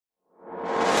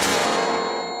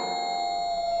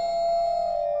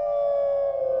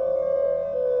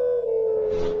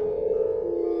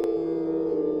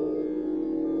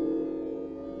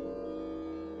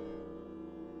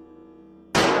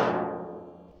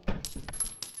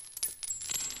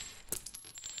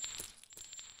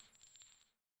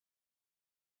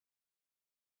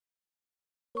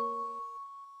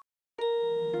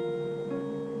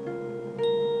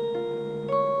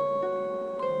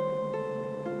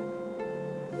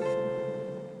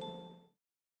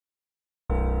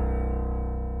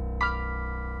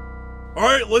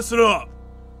Alright, listen up.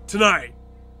 Tonight,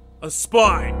 a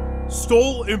spy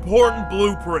stole important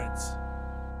blueprints,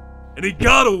 and he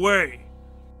got away.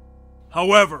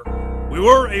 However, we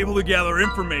were able to gather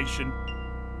information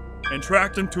and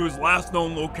tracked him to his last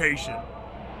known location.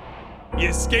 He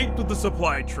escaped with the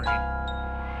supply train.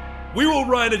 We will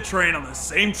ride a train on the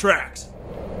same tracks,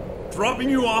 dropping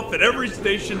you off at every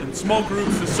station in small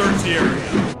groups to search the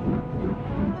area.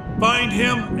 Find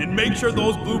him and make sure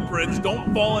those blueprints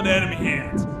don't fall into enemy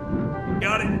hands.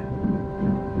 Got it?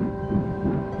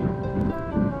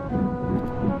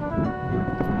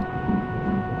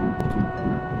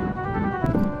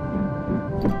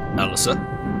 ALISA,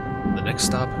 the next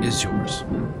stop is yours.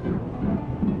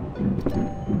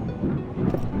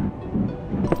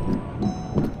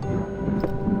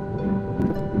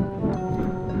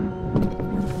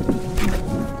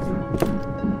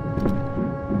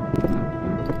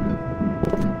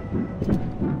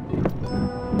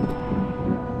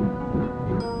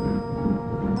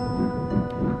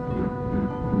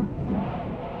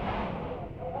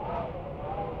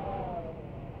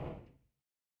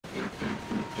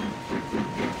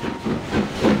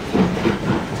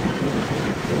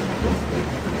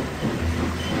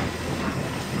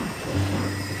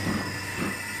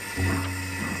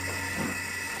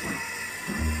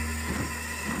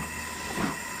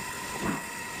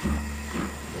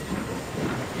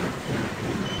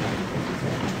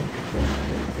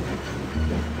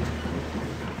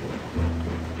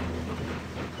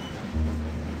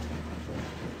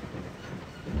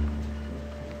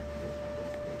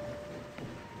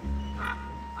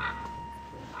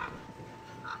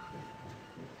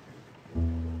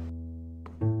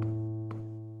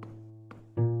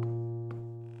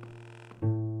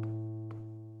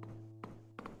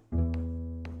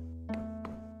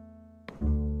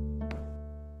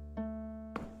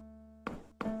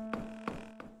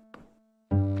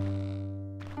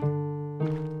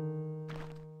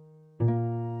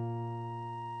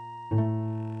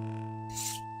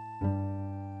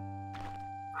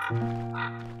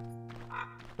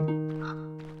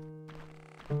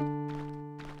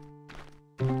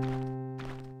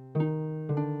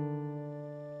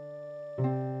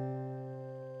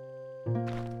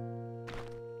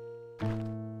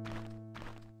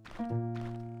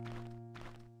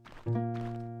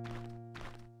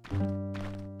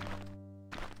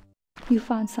 You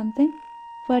found something?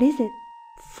 What is it?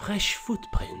 Fresh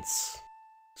footprints.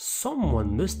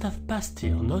 Someone must have passed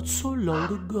here not so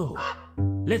long ago.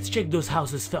 Let's check those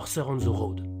houses further on the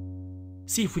road.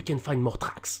 See if we can find more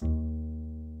tracks.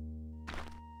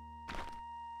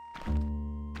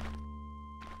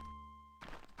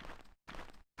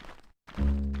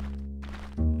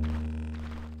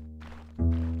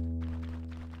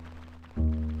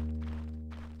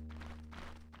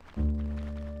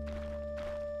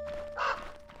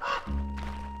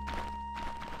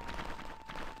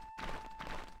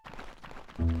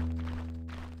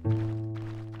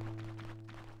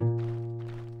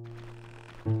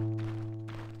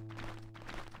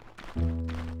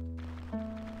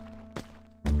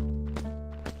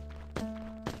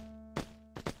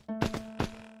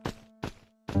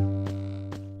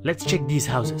 Let's check these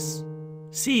houses.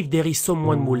 See if there is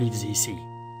someone who lives ici.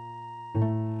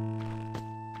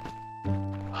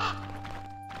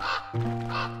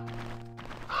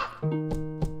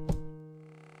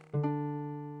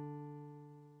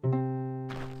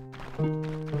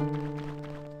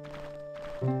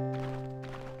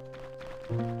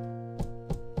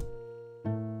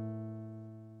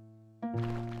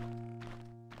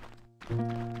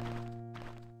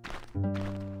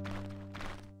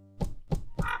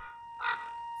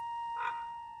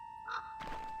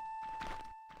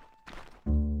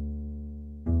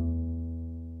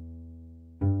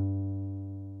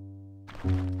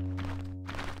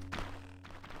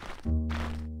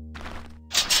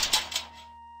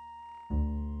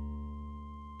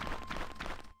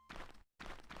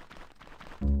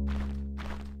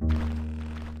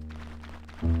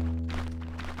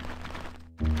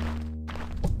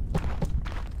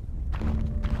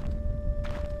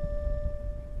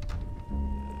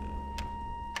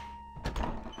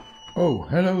 Oh,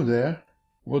 hello there.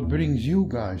 What brings you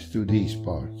guys to these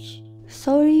parts?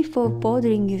 Sorry for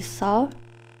bothering you, sir.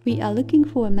 We are looking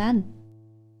for a man.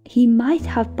 He might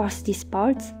have passed these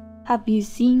parts. Have you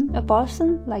seen a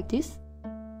person like this?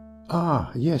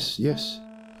 Ah, yes.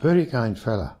 Very kind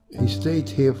fella. He stayed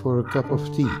here for a cup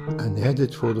of tea and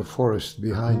headed for the forest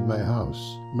behind my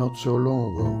house not so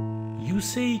long ago. You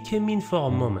say he came in for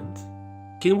a moment.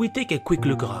 Can we take a quick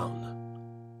look around?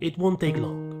 It won't take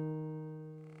long.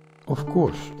 Of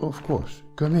course.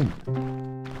 Come in.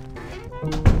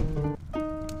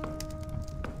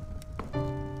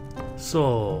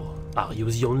 So, are you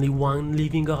the only one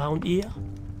living around here?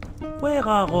 Where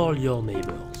are all your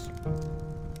neighbors?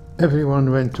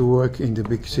 Everyone went to work in the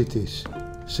big cities,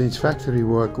 since factory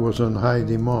work was on high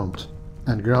demand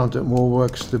and granted more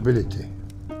work stability.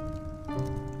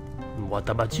 What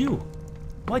about you?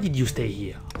 Why did you stay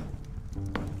here?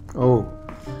 Oh,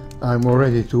 I'm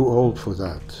already too old for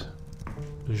that.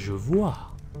 Je vois.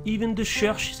 Even the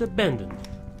church is abandoned.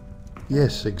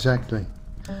 Yes, exactly.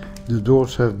 The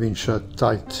doors have been shut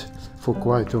tight for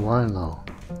quite a while now.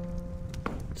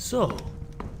 So,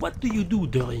 what do you do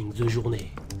during the journée?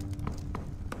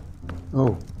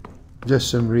 Oh, just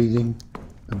some reading,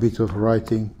 a bit of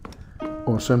writing,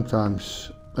 or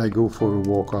sometimes I go for a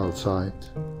walk outside.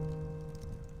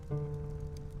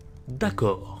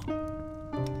 D'accord.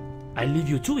 I'll leave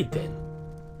you to it then.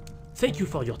 Thank you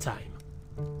for your time.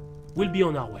 We'll be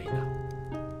on our way now.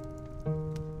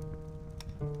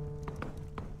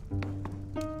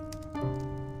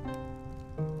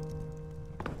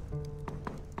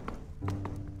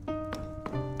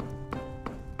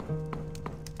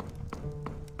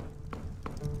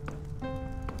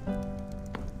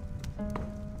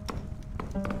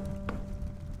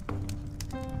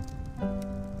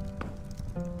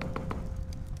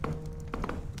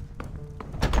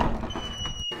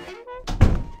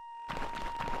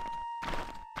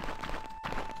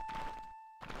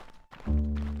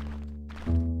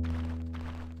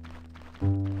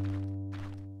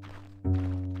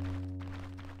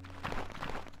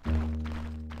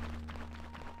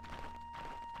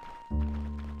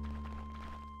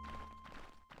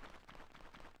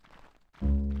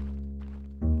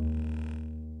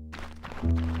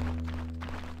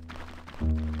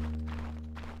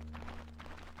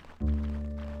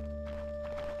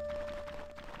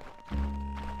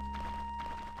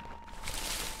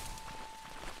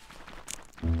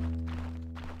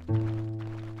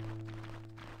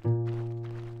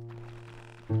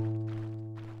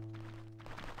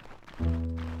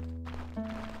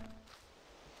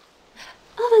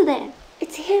 Over there!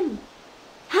 It's him!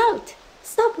 Halt!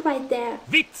 Stop right there!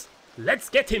 Vite! Let's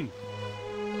get him!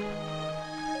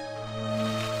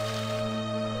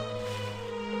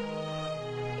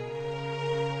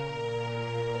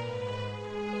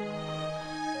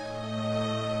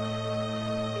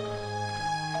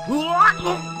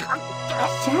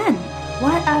 Jan,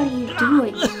 what are you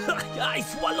doing? I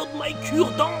swallowed my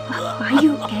cure-dent! Are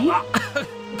you okay?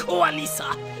 Go,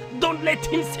 Alisa! Don't let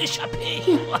him s'échapper!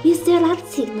 Here, use the rat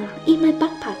signal in my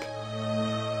backpack.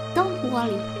 Don't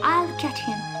worry, I'll catch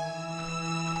him.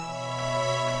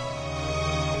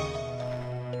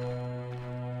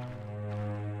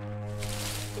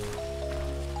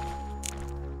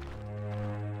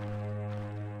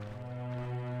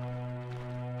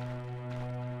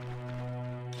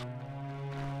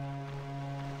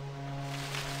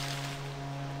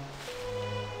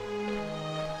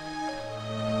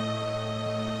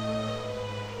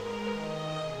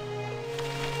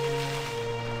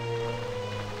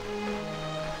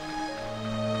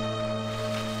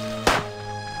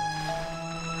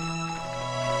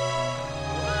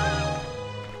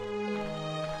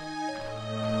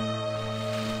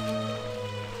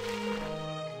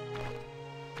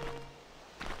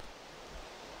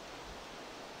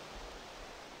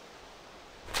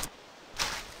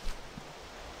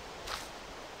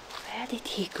 Where did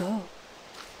he go?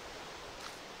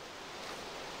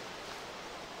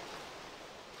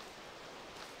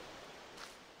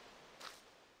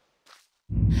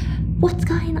 What's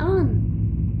going on?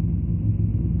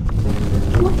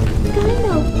 What kind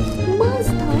of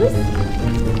monsters?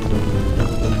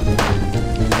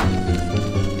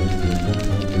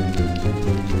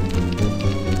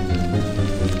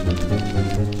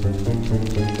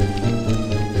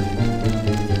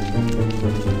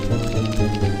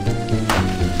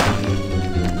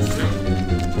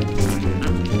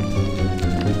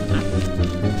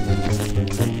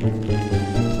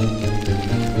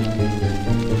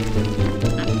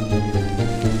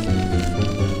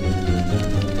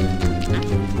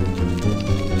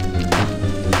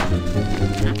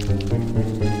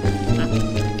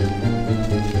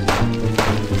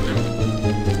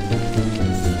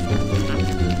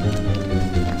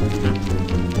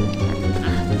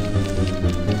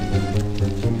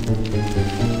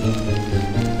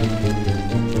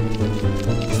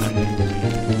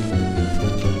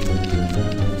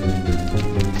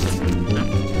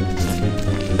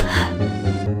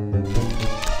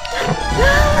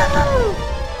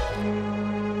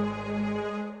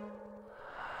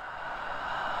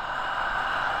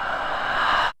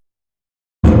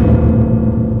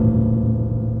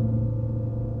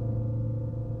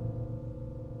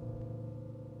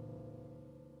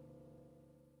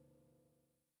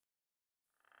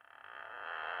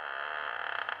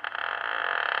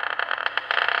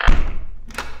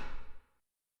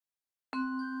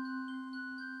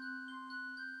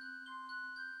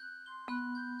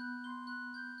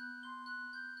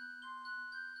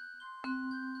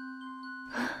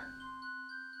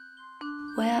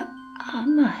 Where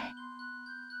am I?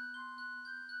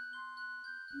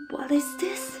 What is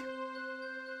this?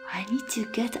 I need to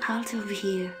get out of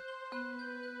here.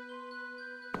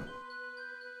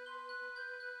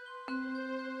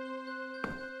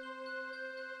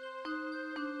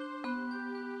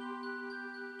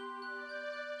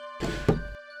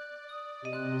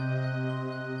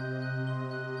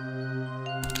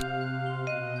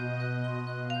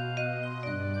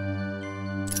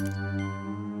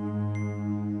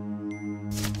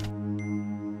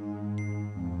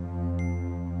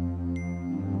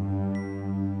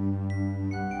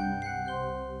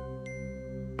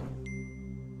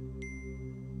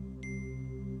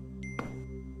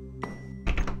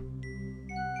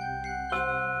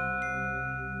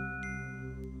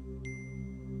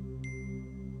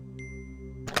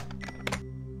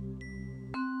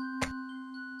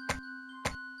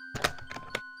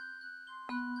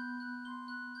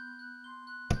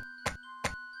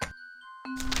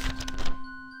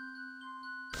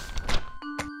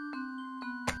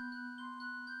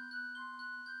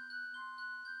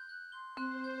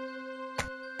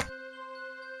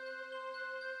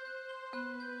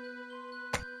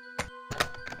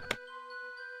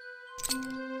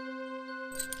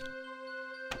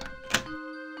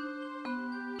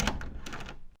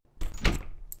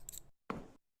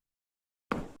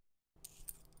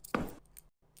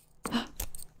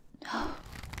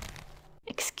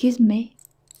 Excuse me.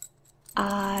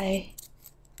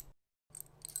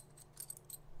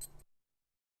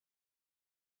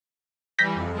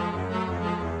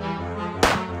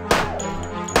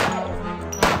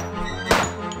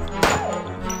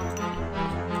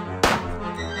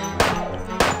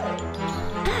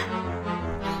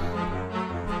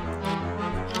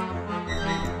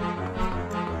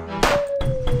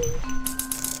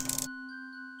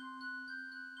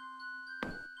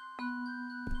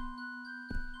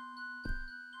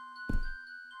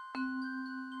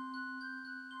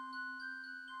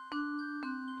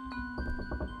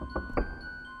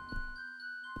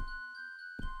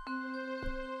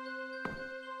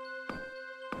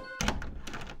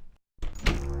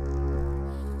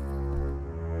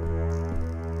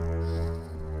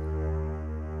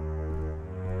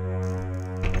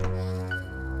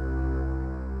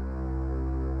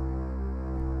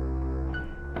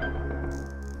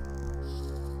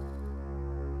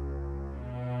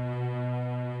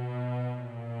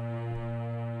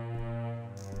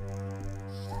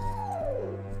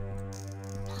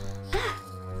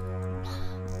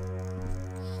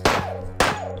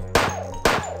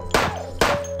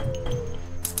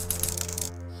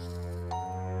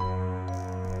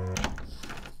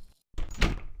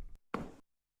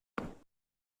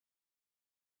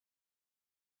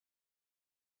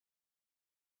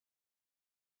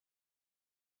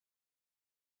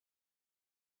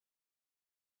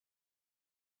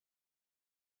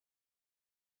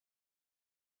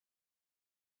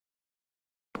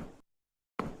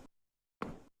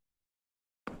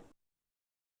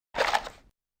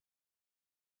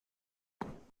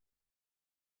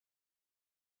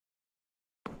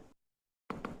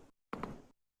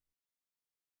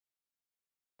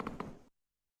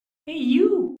 Hey,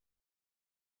 you!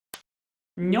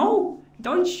 No,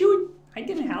 don't shoot! I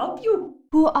can help you!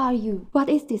 Who are you? What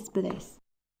is this place?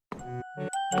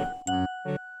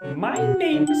 My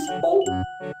name is Paul,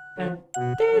 and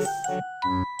this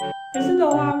is a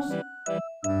dollhouse.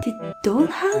 The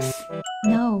dollhouse?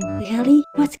 No. Really?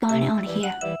 What's going on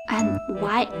here? And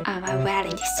why am I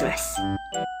wearing this dress?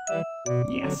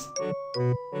 Yes.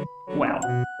 Well,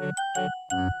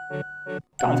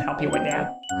 can't help you with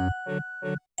that.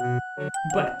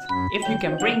 But if you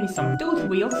can bring me some tooth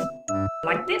wheels,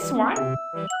 like this one,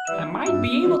 I might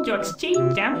be able to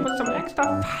exchange them for some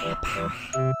extra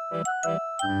firepower.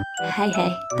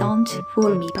 Hey, don't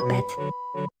fool me, puppet.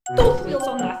 Tooth wheels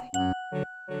or nothing.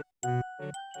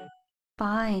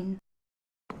 Fine.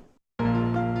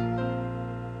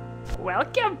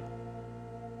 Welcome.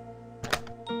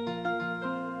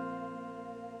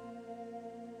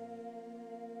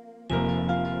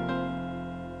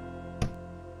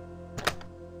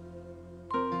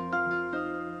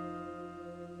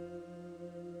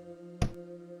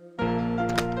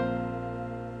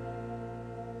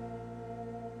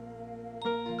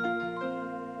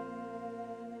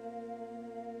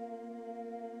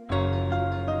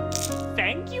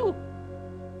 Thank you.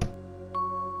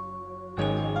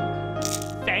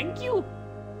 Thank you.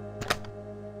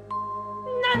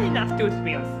 Not enough tooth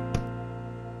wheels.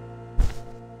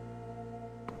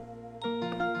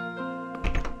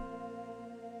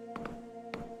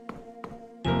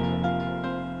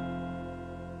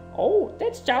 Oh,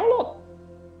 that's Charlotte.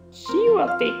 She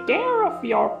will take care of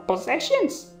your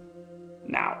possessions.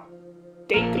 Now,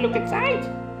 take a look inside.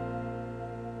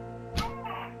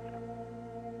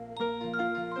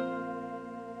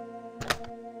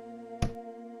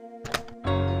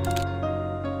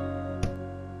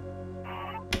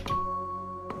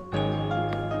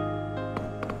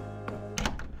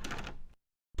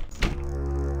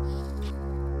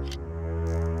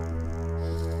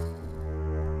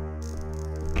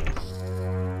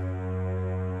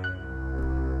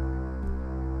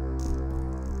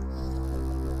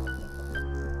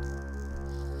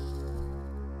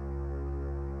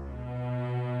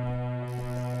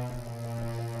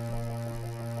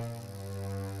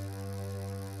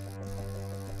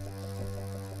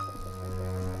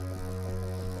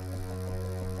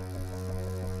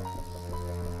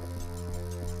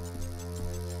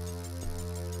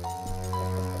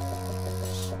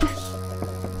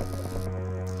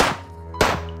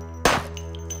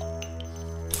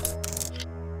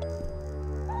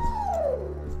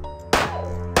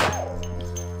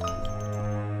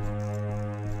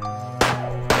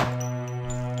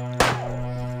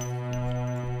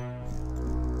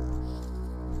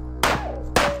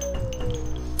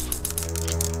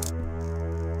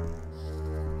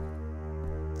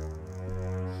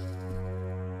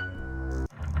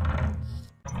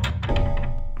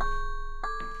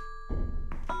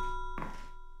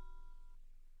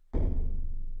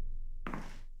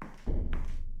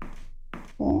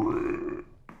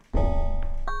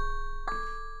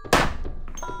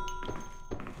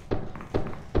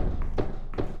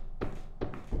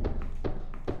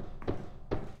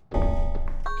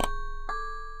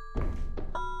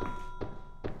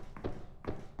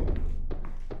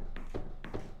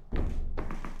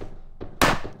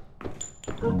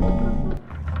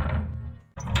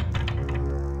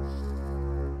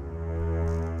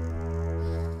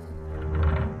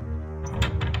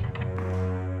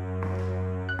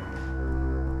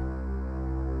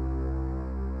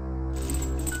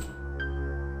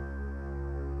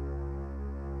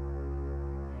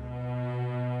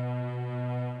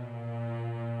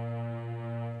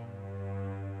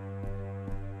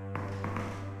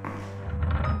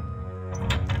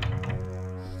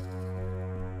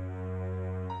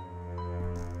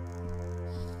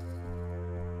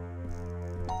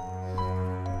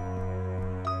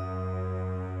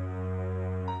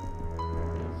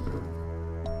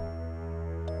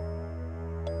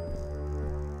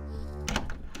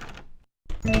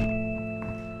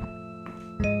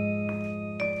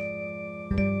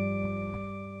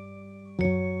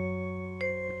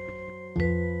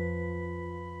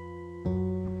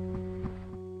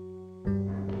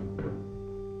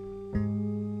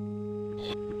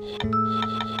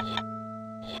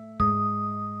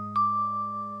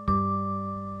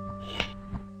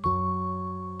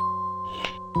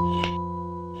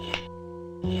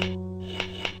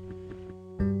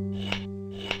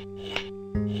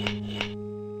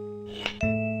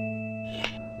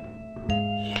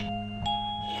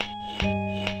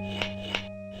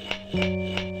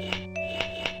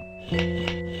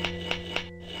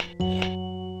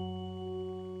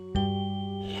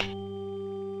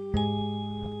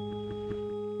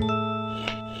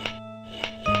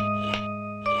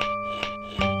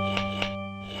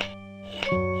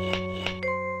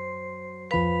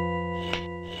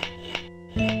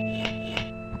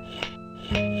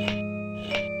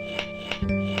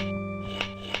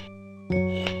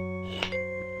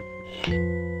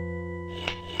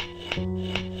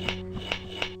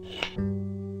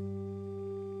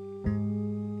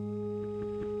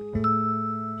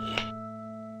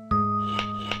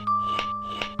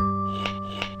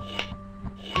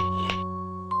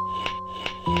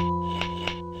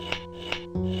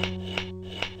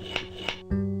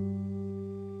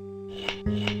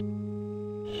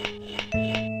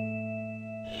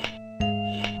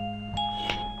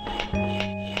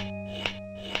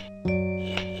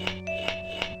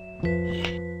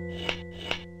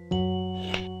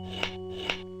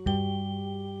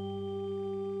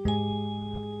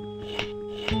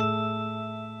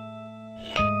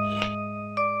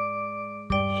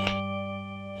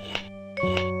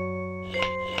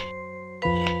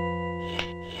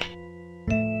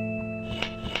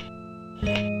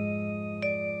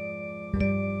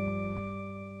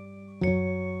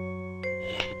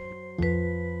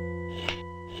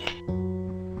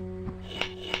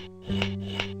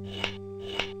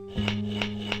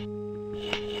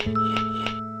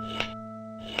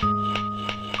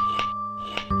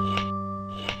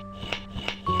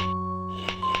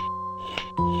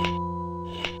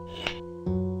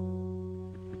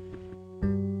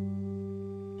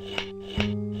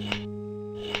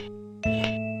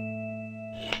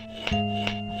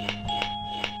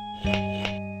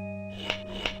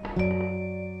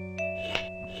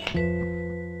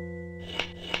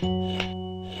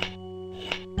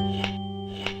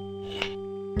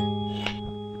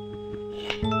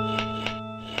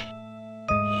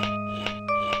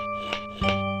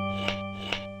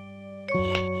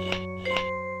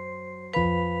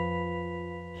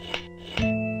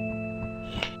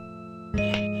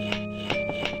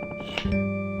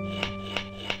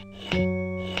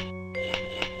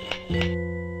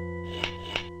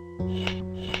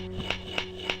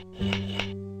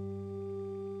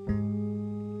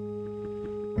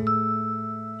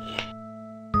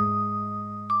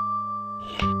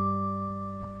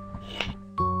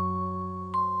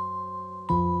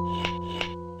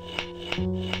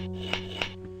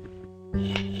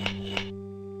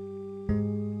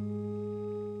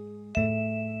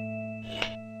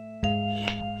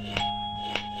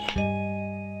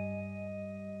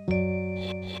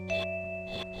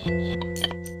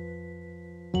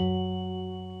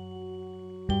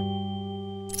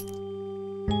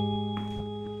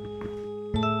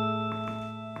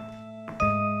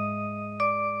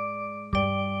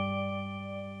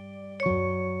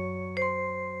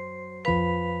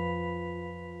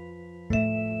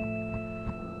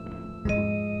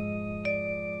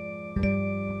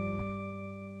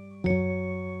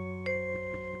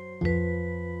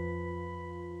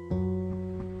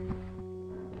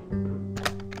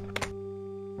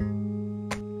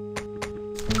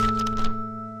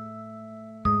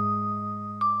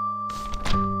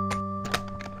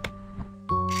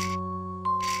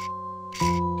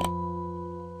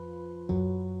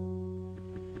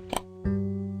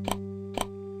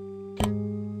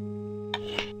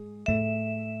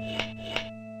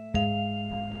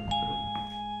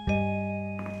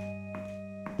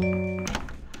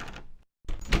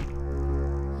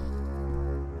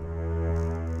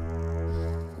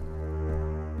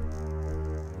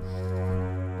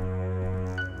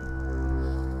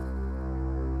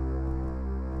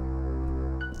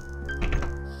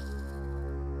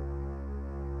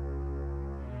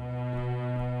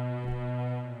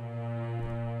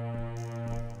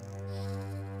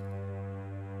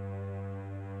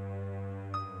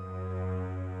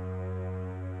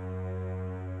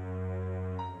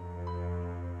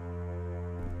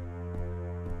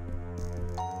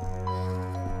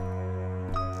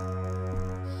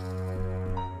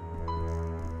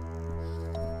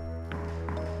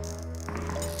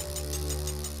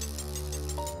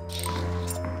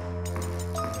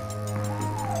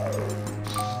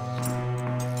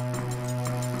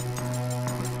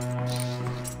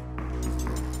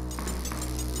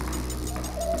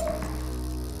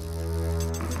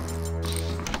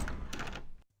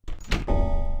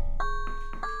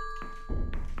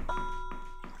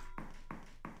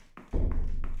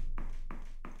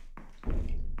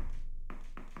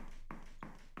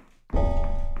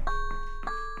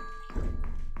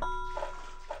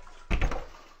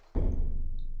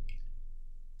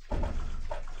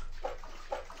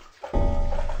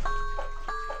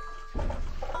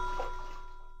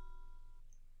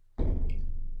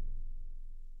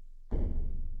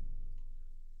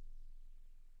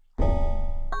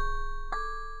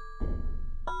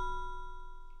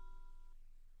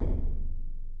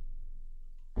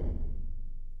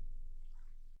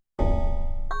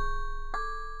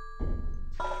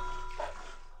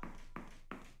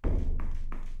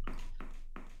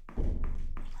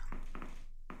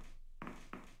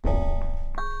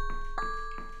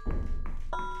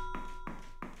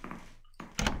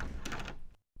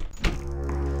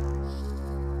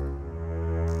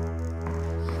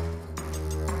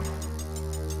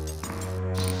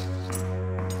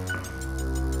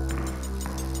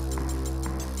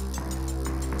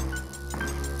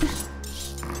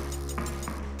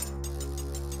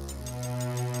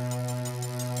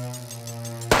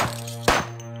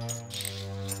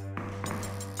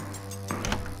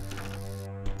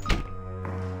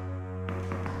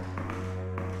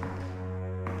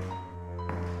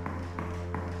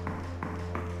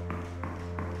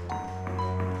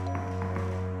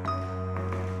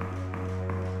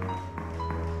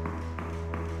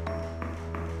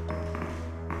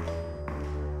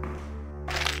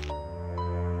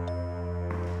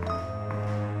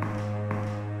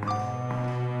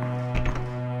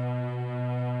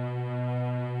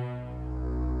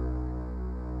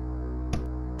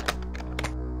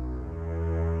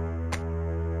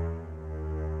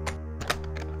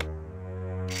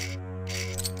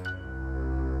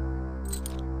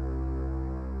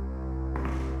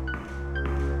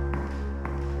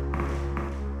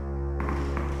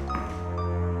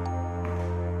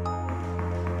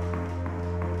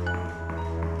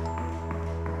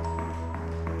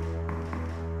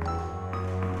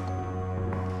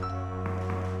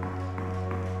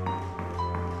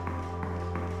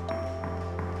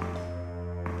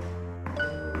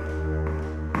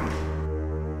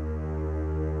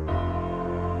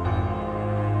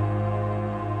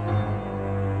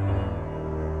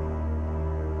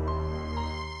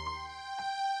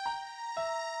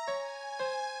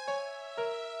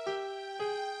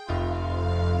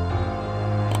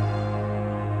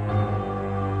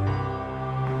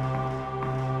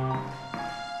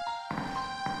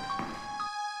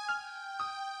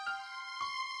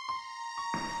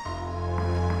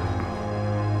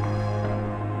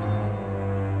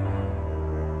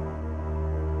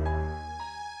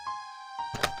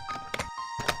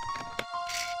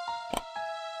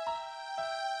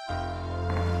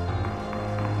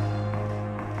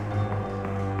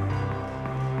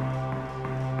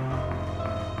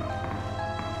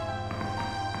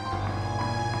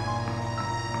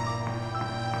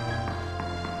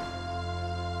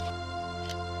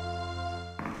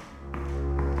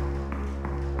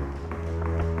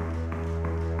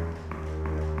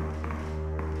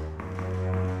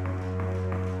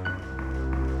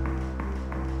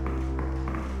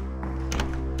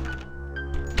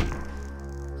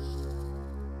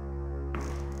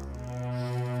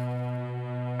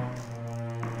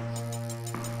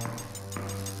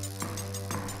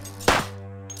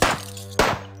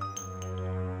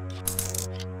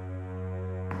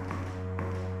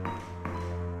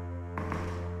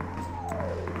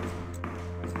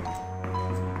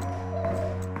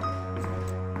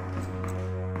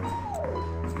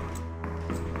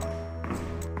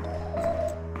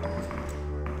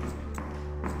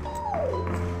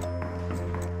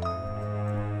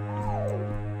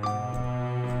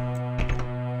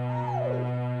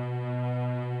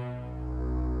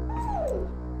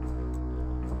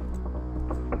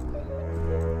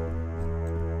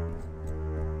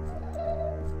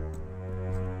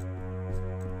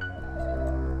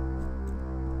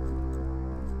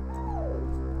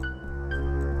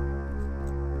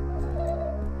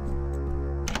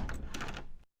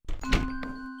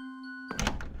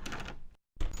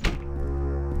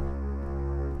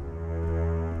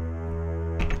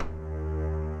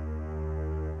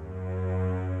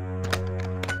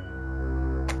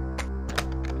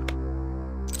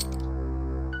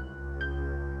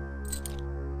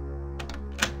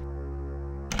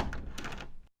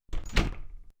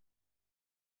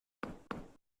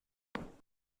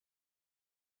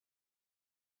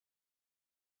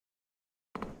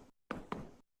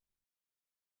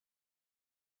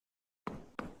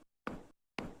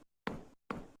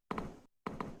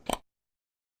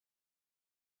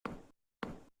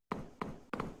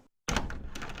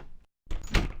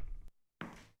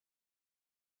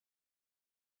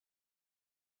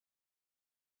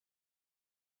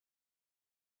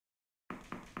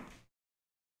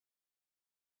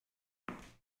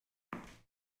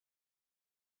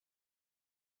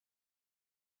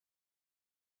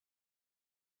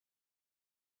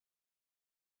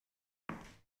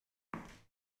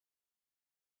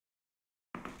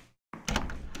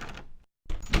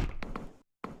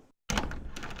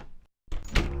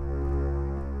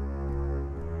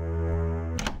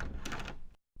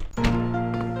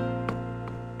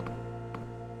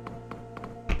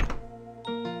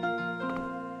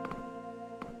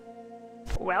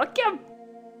 Welcome.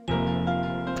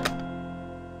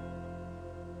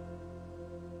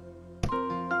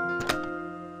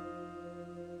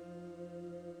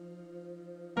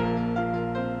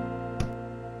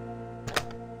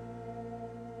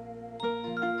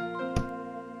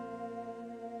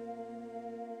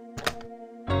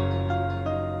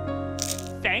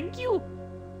 Thank you.